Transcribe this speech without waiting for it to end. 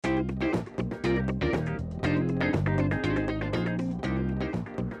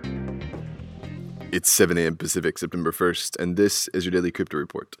It's 7 a.m. Pacific, September 1st, and this is your daily crypto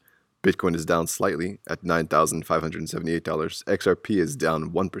report. Bitcoin is down slightly at $9,578. XRP is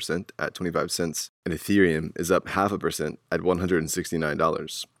down 1% at 25 cents, and Ethereum is up 0.5% at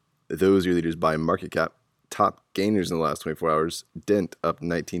 $169. Those are your leaders by market cap. Top gainers in the last 24 hours, Dent up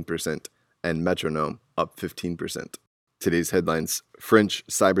 19% and Metronome up 15%. Today's headlines: French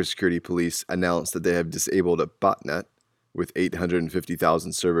cybersecurity police announced that they have disabled a botnet with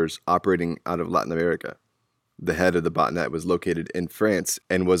 850,000 servers operating out of Latin America. The head of the botnet was located in France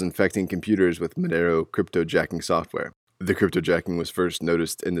and was infecting computers with Monero cryptojacking software. The cryptojacking was first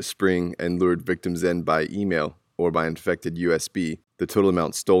noticed in the spring and lured victims in by email or by infected USB. The total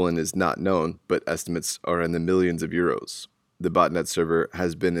amount stolen is not known, but estimates are in the millions of euros. The botnet server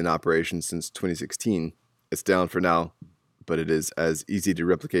has been in operation since 2016. It's down for now, but it is as easy to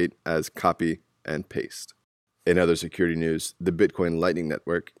replicate as copy and paste. In other security news, the Bitcoin Lightning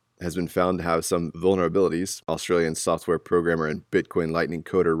Network has been found to have some vulnerabilities. Australian software programmer and Bitcoin Lightning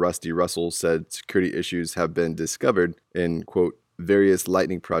coder Rusty Russell said security issues have been discovered in, quote, various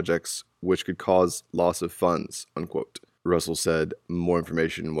Lightning projects which could cause loss of funds, unquote. Russell said more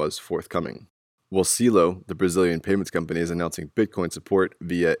information was forthcoming. Well, Celo, the Brazilian payments company, is announcing Bitcoin support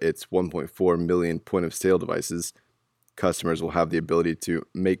via its 1.4 million point-of-sale devices. Customers will have the ability to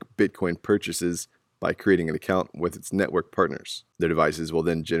make Bitcoin purchases by creating an account with its network partners. Their devices will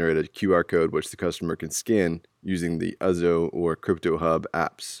then generate a QR code which the customer can scan using the Uzo or CryptoHub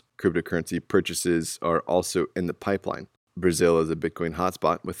apps. Cryptocurrency purchases are also in the pipeline. Brazil is a Bitcoin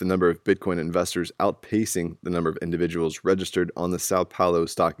hotspot, with the number of Bitcoin investors outpacing the number of individuals registered on the Sao Paulo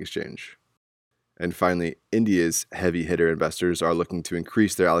Stock Exchange. And finally, India's heavy hitter investors are looking to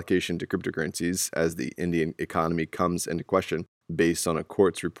increase their allocation to cryptocurrencies as the Indian economy comes into question. Based on a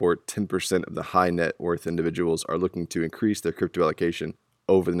Quartz report, 10% of the high net worth individuals are looking to increase their crypto allocation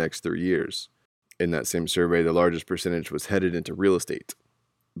over the next 3 years. In that same survey, the largest percentage was headed into real estate.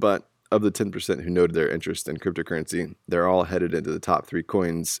 But of the 10% who noted their interest in cryptocurrency, they're all headed into the top 3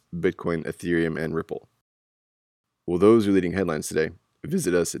 coins: Bitcoin, Ethereum, and Ripple. Well, those are leading headlines today.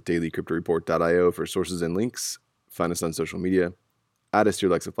 Visit us at dailycryptoreport.io for sources and links. Find us on social media. Add us to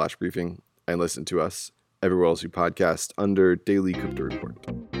your Alexa Flash Briefing and listen to us everywhere else you podcast under Daily Crypto Report.